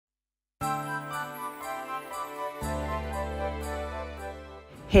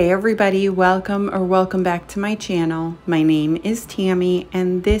Hey everybody, welcome back to my channel. My name is Tammy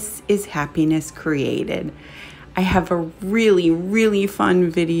and this is Happiness Created. I have a really fun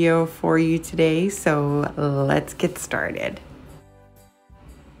video for you today, so let's get started.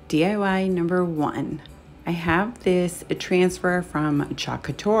 DIY number 1. I have this transfer from Chalk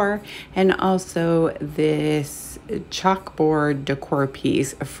Couture and also this chalkboard decor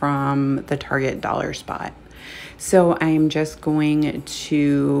piece from the Target Dollar Spot. So I'm just going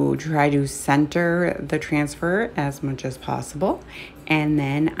to try to center the transfer as much as possible, and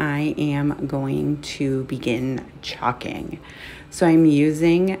then I am going to begin chalking. So I'm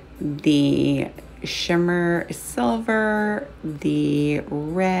using the shimmer silver, the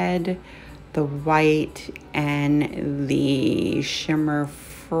red, the white, and the shimmer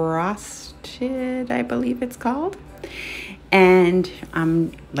frosted, I believe it's called. And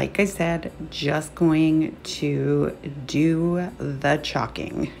I'm, like I said, just going to do the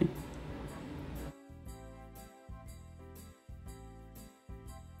chalking.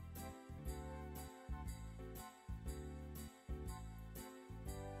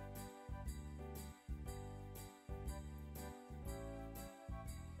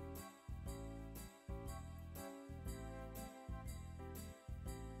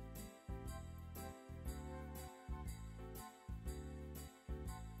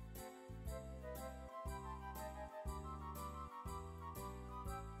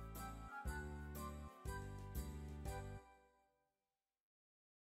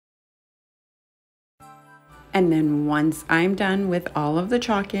 And then once I'm done with all of the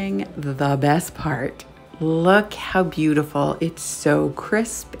chalking, the best part, look how beautiful. It's so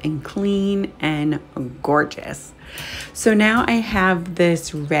crisp and clean and gorgeous. So now I have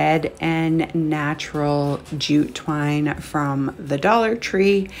this red and natural jute twine from the Dollar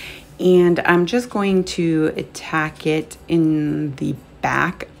Tree, and I'm just going to tack it in the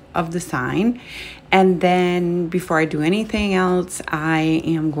back of the sign. And then before I do anything else, I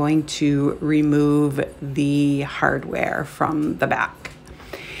am going to remove the hardware from the back.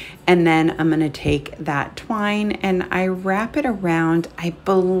 And then I'm going to take that twine and I wrap it around, I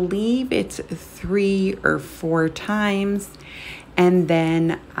believe it's 3 or 4 times. And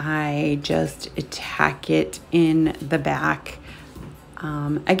then I just tack it in the back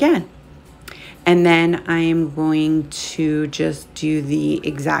again. And then I am going to just do the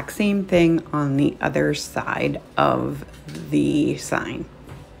exact same thing on the other side of the sign.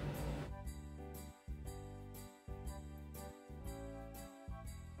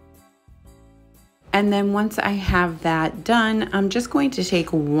 And then once I have that done, I'm just going to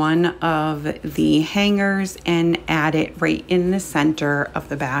take one of the hangers and add it right in the center of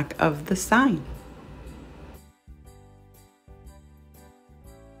the back of the sign.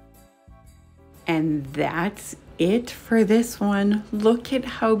 And that's it for this one. Look at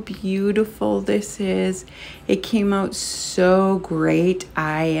how beautiful this is. It came out so great.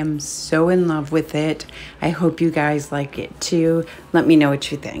 I am so in love with it. I hope you guys like it too. Let me know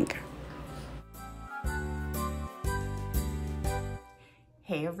what you think.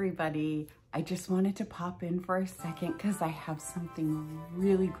 Hey everybody, I just wanted to pop in for a second because I have something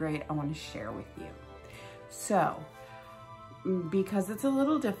really great I want to share with you. So, because it's a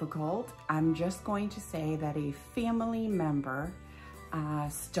little difficult, I'm just going to say that a family member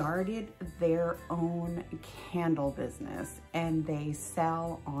started their own candle business and they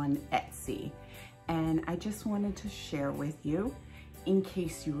sell on Etsy. And I just wanted to share with you in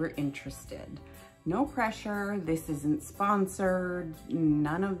case you were interested. No pressure, this isn't sponsored,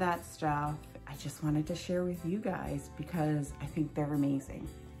 none of that stuff. I just wanted to share with you guys because I think they're amazing.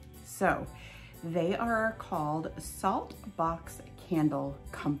 So, they are called Saltbox Candle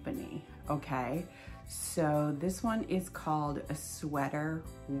Company, okay? So this one is called a Sweater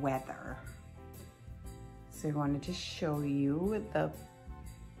Weather. So I wanted to show you the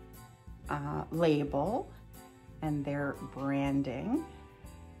label and their branding.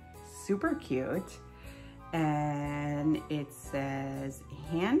 Super cute. And it says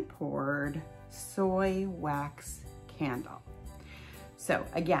hand-poured soy wax candle. So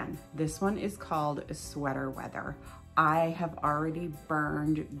again, this one is called Sweater Weather. I have already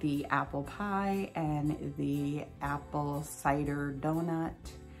burned the apple pie and the apple cider donut.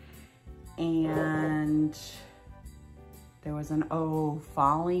 And there was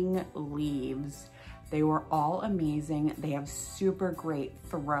falling leaves. They were all amazing. They have super great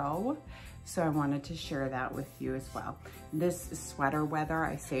throw. So I wanted to share that with you as well. This Sweater Weather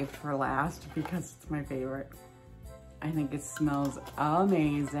I saved for last because it's my favorite. I think it smells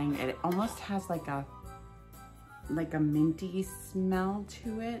amazing. It almost has like a minty smell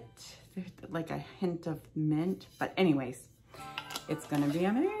to it. like a hint of mint, but anyways, it's gonna be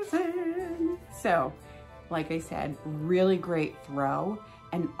amazing. So, like I said, really great throw.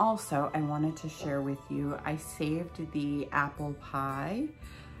 And also I wanted to share with you, I saved the apple pie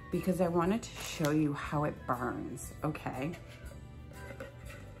because I wanted to show you how it burns, okay?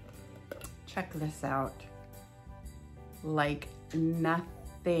 Check this out. Like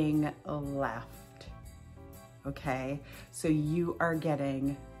nothing left, okay? So you are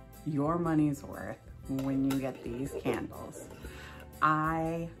getting your money's worth when you get these candles.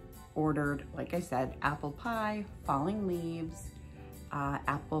 I ordered, like I said, apple pie, falling leaves,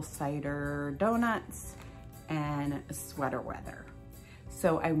 apple cider donuts, and sweater weather.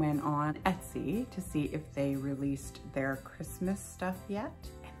 So I went on Etsy to see if they released their Christmas stuff yet,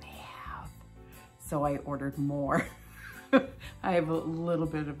 and they have. So I ordered more. I have a little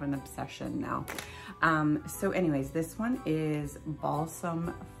bit of an obsession now. So anyways, this one is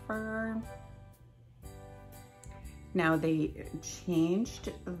balsam fir. Now they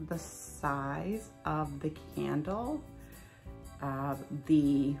changed the size of the candle,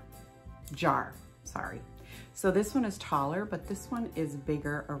 the jar, sorry. So this one is taller, but this one is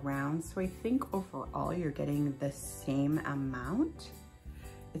bigger around. So I think overall you're getting the same amount.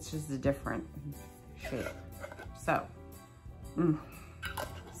 It's just a different shape. So,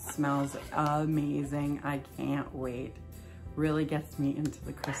 smells amazing. I can't wait. Really gets me into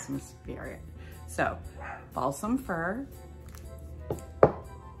the Christmas spirit. So, balsam fir,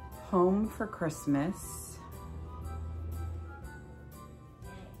 home for Christmas.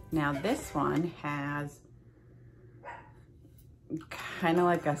 Now this one has kind of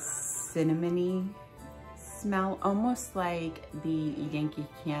like a cinnamony smell, almost like the Yankee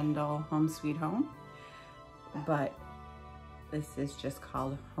Candle Home Sweet Home, but this is just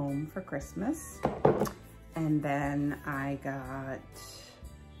called Home for Christmas. And then I got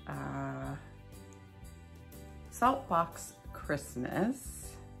Saltbox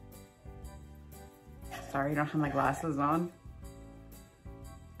Christmas. Sorry, I don't have my glasses on.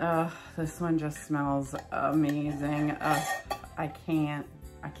 This one just smells amazing. I can't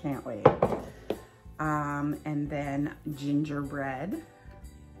wait. And then gingerbread.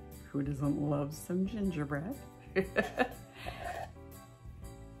 Who doesn't love some gingerbread?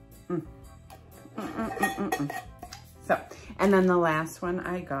 So, and then the last one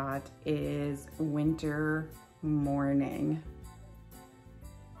I got is Winter Morning.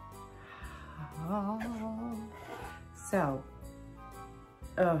 Oh. So,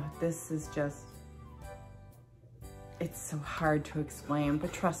 this is just, it's so hard to explain,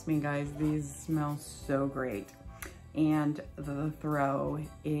 but trust me guys, these smell so great. And the throw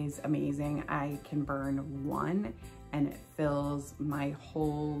is amazing. I can burn one and it fills my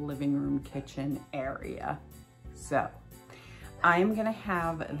whole living room kitchen area. So I'm gonna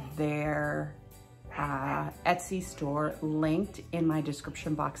have their Etsy store linked in my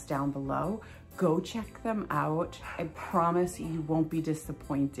description box down below. Go check them out. I promise you won't be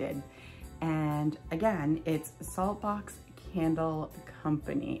disappointed. And again, it's Saltbox Candle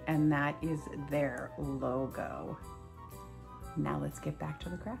Company, and that is their logo. Now let's get back to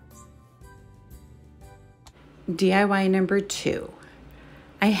the crafts. DIY number 2.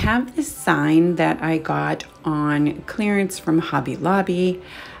 I have this sign that I got on clearance from Hobby Lobby,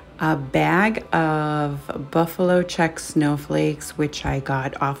 a bag of buffalo check snowflakes, which I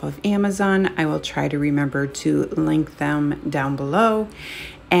got off of Amazon. I will try to remember to link them down below.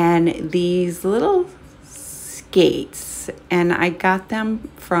 And these little skates, and I got them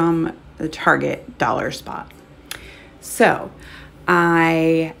from the Target dollar spot. So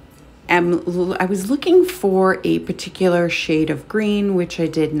I was looking for a particular shade of green, which I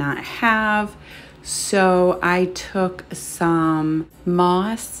did not have. So I took some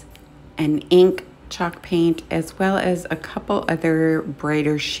moss and ink chalk paint, as well as a couple other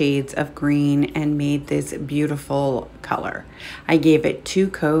brighter shades of green, and made this beautiful color. I gave it 2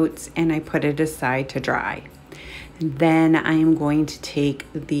 coats and I put it aside to dry. Then I am going to take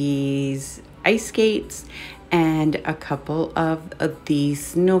these ice skates and a couple of these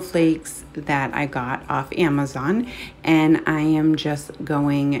snowflakes that I got off Amazon, and I am just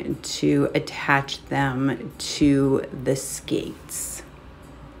going to attach them to the skates.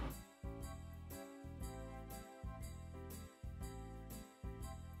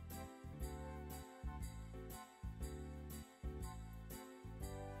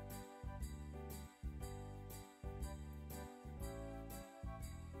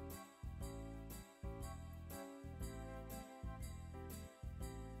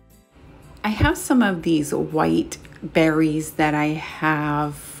 I have some of these white berries that I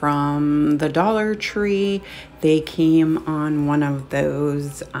have from the Dollar Tree. They came on one of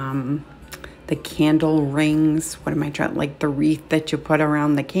those, the candle rings. What am I trying, like the wreath that you put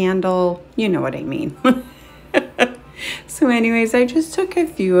around the candle? You know what I mean. So anyways, I just took a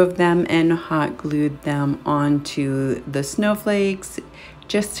few of them and hot glued them onto the snowflakes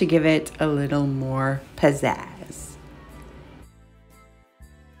just to give it a little more pizzazz.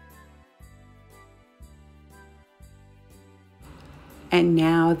 And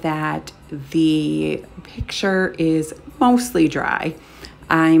now that the picture is mostly dry,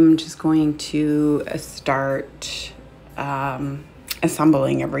 I'm just going to start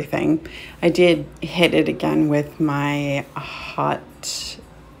assembling everything. I did hit it again with my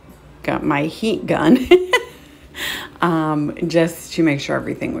heat gun just to make sure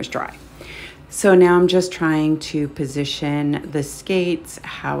everything was dry. So now I'm just trying to position the skates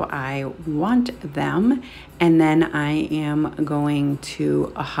how I want them, and then I am going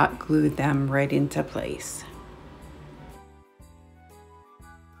to hot glue them right into place.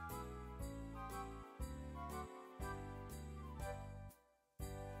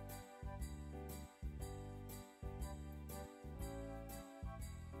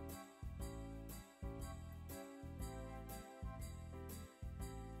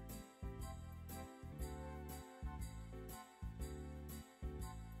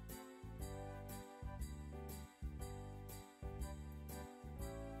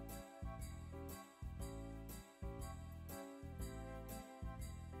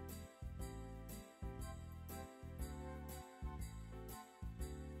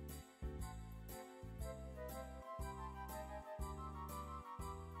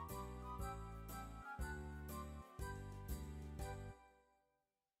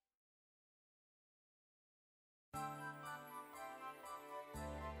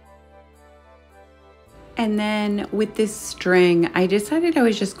 And then with this string, I decided I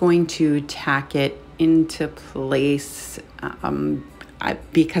was just going to tack it into place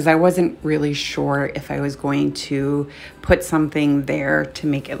because I wasn't really sure if I was going to put something there to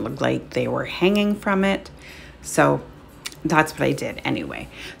make it look like they were hanging from it. So that's what I did anyway.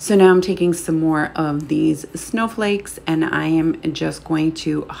 So now I'm taking some more of these snowflakes and I am just going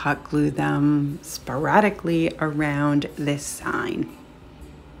to hot glue them sporadically around this sign.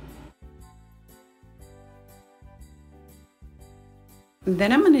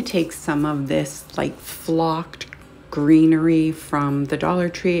 Then I'm going to take some of this like flocked greenery from the Dollar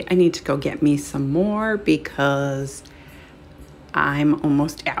Tree. I need to go get me some more because I'm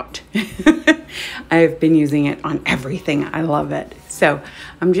almost out. I've been using it on everything. I love it. So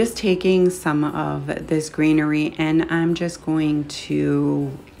I'm just taking some of this greenery and I'm just going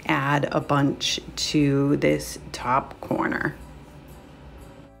to add a bunch to this top corner.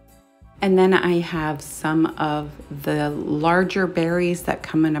 And then I have some of the larger berries that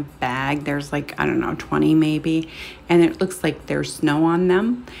come in a bag. There's like, I don't know, 20 maybe. And it looks like there's snow on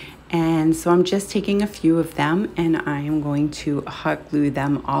them. And so I'm just taking a few of them and I am going to hot glue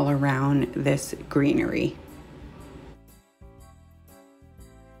them all around this greenery.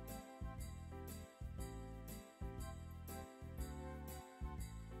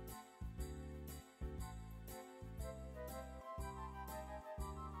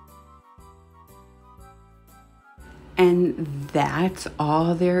 And that's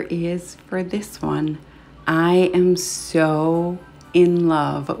all there is for this one. I am so in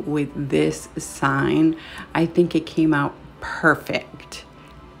love with this sign. I think it came out perfect.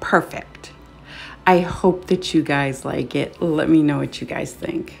 Perfect. I hope that you guys like it. Let me know what you guys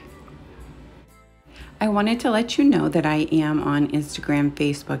think. I wanted to let you know that I am on Instagram,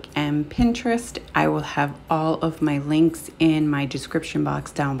 Facebook, and Pinterest. I will have all of my links in my description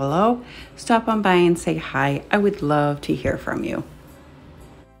box down below. Stop on by and say hi. I would love to hear from you.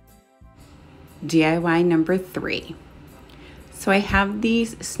 DIY number 3. So I have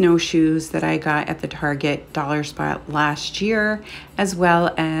these snowshoes that I got at the Target dollar spot last year, as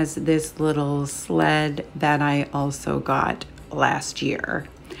well as this little sled that I also got last year.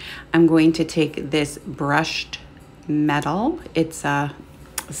 I'm going to take this brushed metal, it's a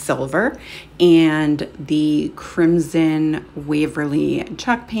silver, and the crimson Waverly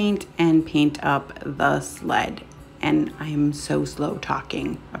chalk paint and paint up the sled. And I'm so slow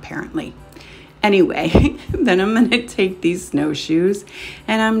talking, apparently. Anyway, then I'm going to take these snowshoes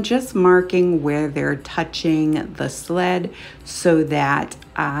and I'm just marking where they're touching the sled so that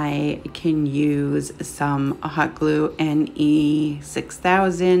I can use some hot glue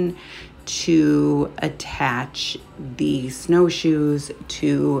NE6000 to attach the snowshoes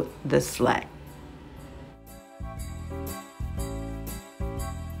to the sled.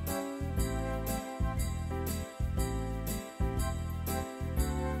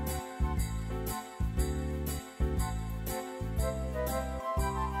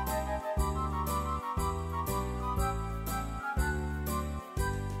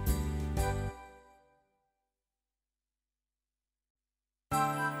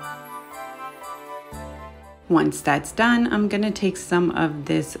 Once that's done, I'm gonna take some of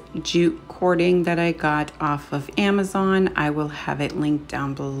this jute cording that I got off of Amazon. I will have it linked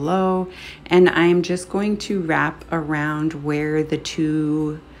down below. And I'm just going to wrap around where the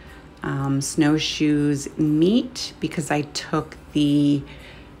two snowshoes meet, because I took the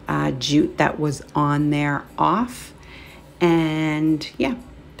jute that was on there off. And yeah,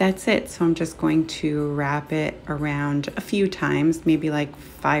 that's it. So I'm just going to wrap it around a few times, maybe like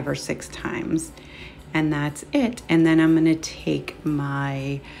 5 or 6 times. And that's it. And then I'm gonna take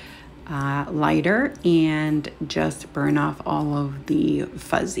my lighter and just burn off all of the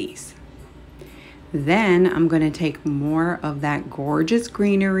fuzzies. Then I'm gonna take more of that gorgeous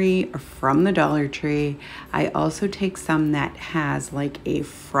greenery from the Dollar Tree. I also take some that has like a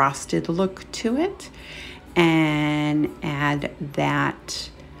frosted look to it and add that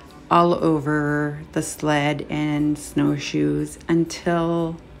all over the sled and snowshoes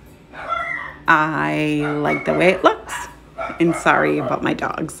until I like the way it looks. And sorry about my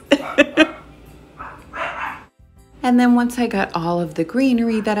dogs. And then once I got all of the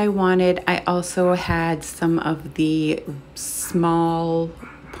greenery that I wanted, I also had some of the small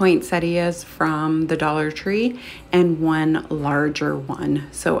poinsettias from the Dollar Tree and one larger one.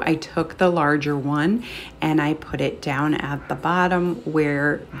 So I took the larger one and I put it down at the bottom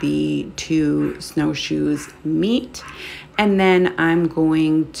where the two snowshoes meet. And then I'm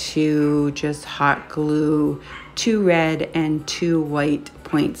going to just hot glue 2 red and 2 white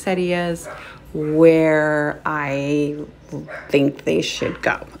poinsettias where I think they should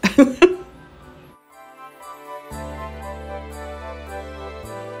go.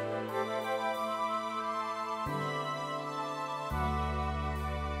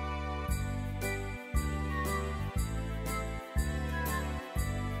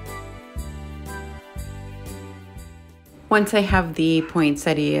 Once I have the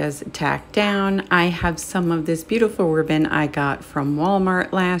poinsettias tacked down, I have some of this beautiful ribbon I got from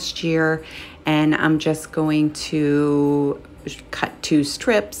Walmart last year, and I'm just going to cut 2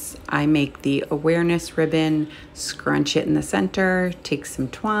 strips. I make the awareness ribbon, scrunch it in the center, take some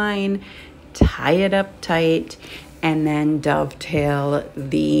twine, tie it up tight, and then dovetail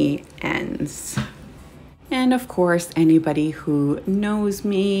the ends. And of course, anybody who knows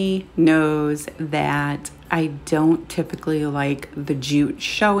me knows that I don't typically like the jute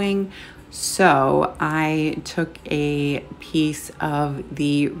showing. So I took a piece of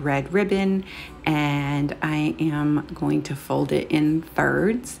the red ribbon and I am going to fold it in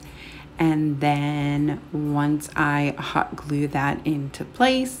thirds. And then once I hot glue that into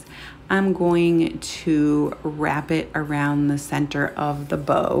place, I'm going to wrap it around the center of the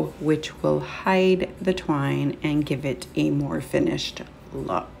bow, which will hide the twine and give it a more finished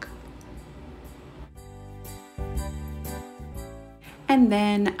look. And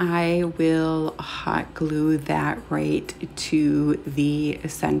then I will hot glue that right to the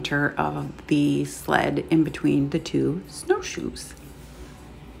center of the sled in between the 2 snowshoes.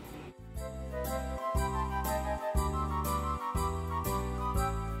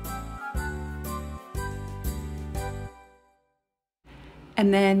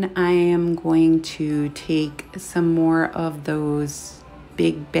 And then I am going to take some more of those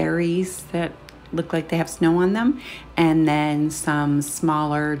big berries that look like they have snow on them, and then some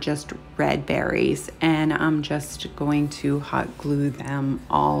smaller just red berries, and I'm just going to hot glue them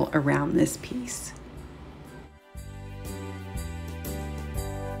all around this piece.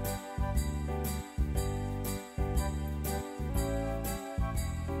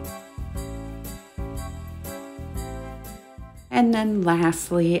 And then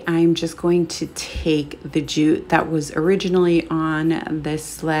lastly, I'm just going to take the jute that was originally on this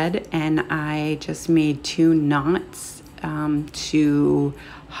sled, and I just made 2 knots to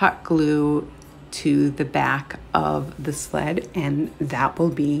hot glue to the back of the sled, and that will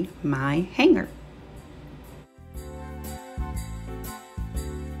be my hanger.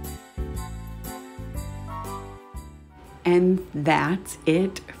 And that's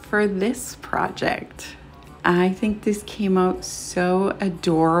it for this project. I think this came out so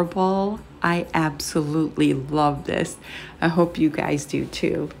adorable. I absolutely love this. I hope you guys do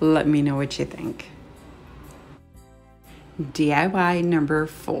too. Let me know what you think. DIY number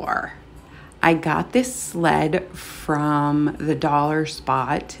 4. I got this sled from the dollar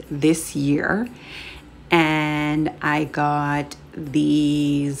spot this year, and I got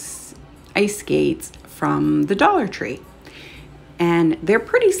these ice skates from the Dollar Tree. And they're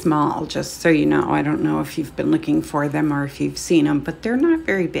pretty small, just so you know. I don't know if you've been looking for them or if you've seen them, but they're not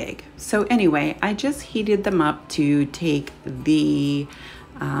very big. So anyway, I just heated them up to take the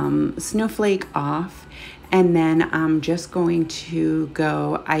snowflake off, And then I'm just going to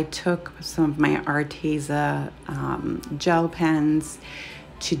go, I took some of my Arteza gel pens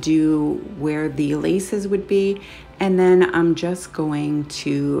to do where the laces would be. And then I'm just going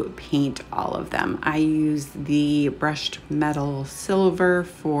to paint all of them. I use the brushed metal silver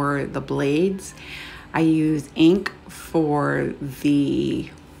for the blades. I use ink for the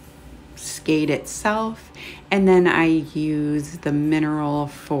skate itself. And then I use the mineral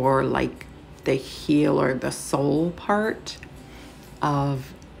for like the heel or the sole part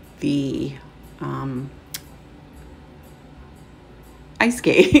of the ice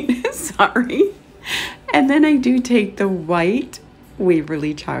skate. Sorry. And then I do take the white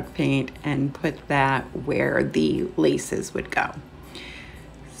Waverly chalk paint and put that where the laces would go.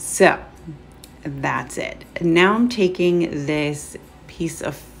 So that's it. Now I'm taking this piece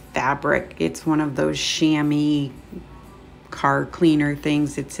of fabric. It's one of those chamois car cleaner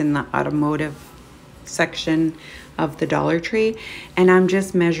things. It's in the automotive section of the Dollar Tree, and I'm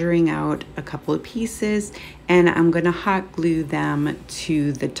just measuring out a couple of pieces, and I'm going to hot glue them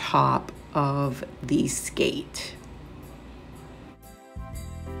to the top of the skate.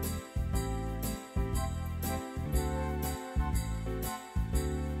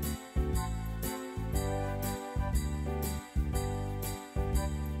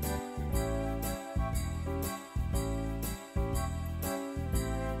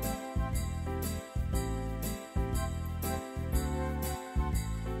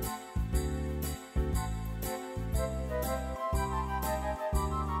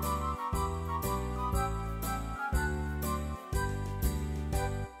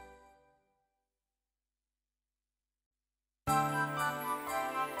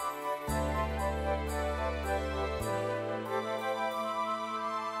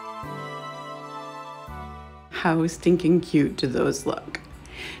 How stinking cute do those look?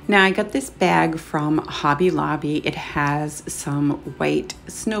 Now I got this bag from Hobby Lobby. It has some white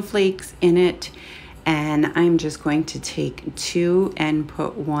snowflakes in it, and I'm just going to take two and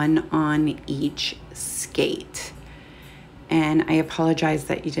put one on each skate. And I apologize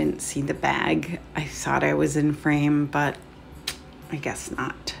that you didn't see the bag. I thought I was in frame, but I guess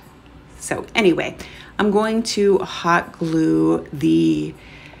not. So anyway, I'm going to hot glue the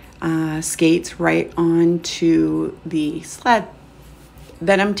skates right onto the sled.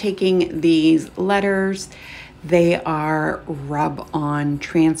 Then I'm taking these letters. They are rub-on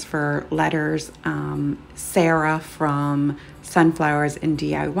transfer letters. Sarah from Sunflowers and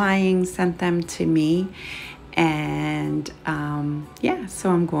DIYing sent them to me. And yeah,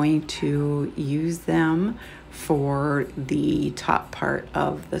 so I'm going to use them for the top part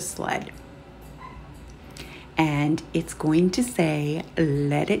of the sled. And it's going to say,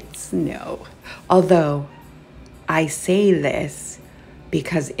 "Let it snow." Although I say this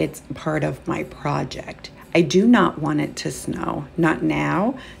because it's part of my project. I do not want it to snow. Not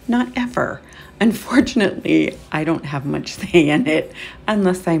now, not ever. Unfortunately, I don't have much say in it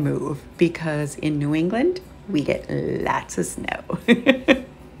unless I move, because in New England, we get lots of snow.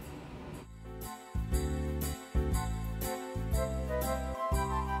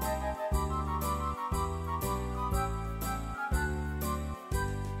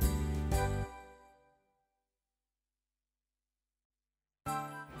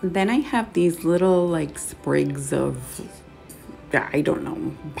 Then I have these little like sprigs of, I don't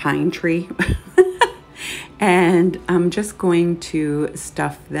know, pine tree. And I'm just going to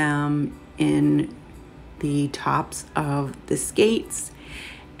stuff them in the tops of the skates.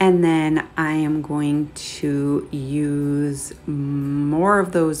 And then I am going to use more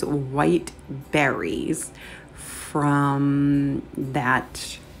of those white berries from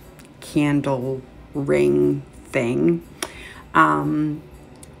that candle ring thing.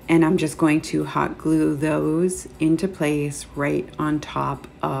 And I'm just going to hot glue those into place right on top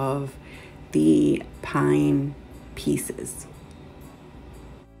of the pine pieces.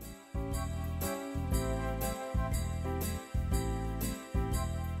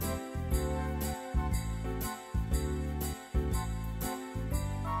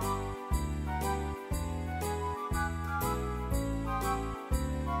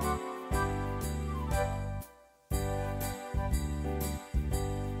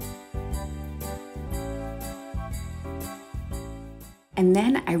 And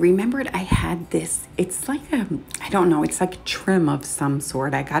then I remembered I had this, it's like I don't know, it's like a trim of some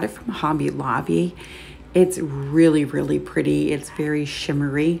sort. I got it from Hobby Lobby. It's really, really pretty. It's very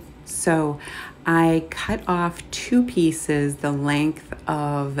shimmery. So I cut off two pieces the length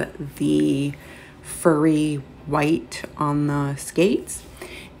of the furry white on the skates.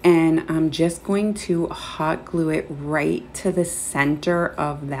 And I'm just going to hot glue it right to the center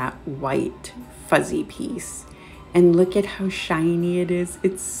of that white fuzzy piece. And look at how shiny it is.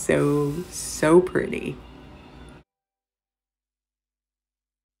 It's so, so pretty.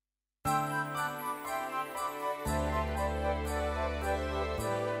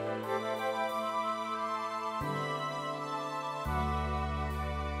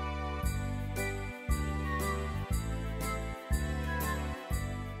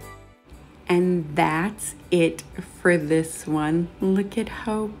 And that's it for this one. Look at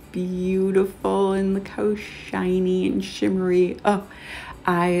how beautiful and look how shiny and shimmery. Oh,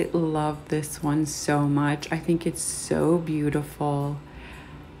 I love this one so much. I think it's so beautiful.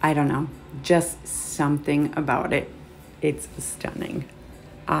 I don't know, just something about it. It's stunning.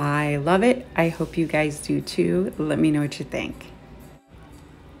 I love it. I hope you guys do too. Let me know what you think.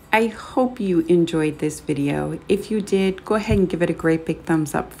 I hope you enjoyed this video. If you did, go ahead and give it a great big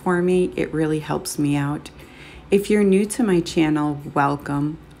thumbs up for me. It really helps me out. If you're new to my channel,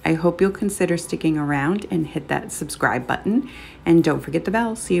 welcome. I hope you'll consider sticking around and hit that subscribe button. And don't forget the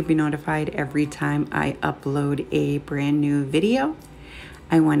bell so you'll be notified every time I upload a brand new video.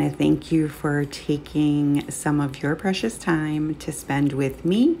 I want to thank you for taking some of your precious time to spend with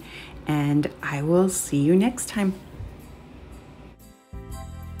me, and I will see you next time.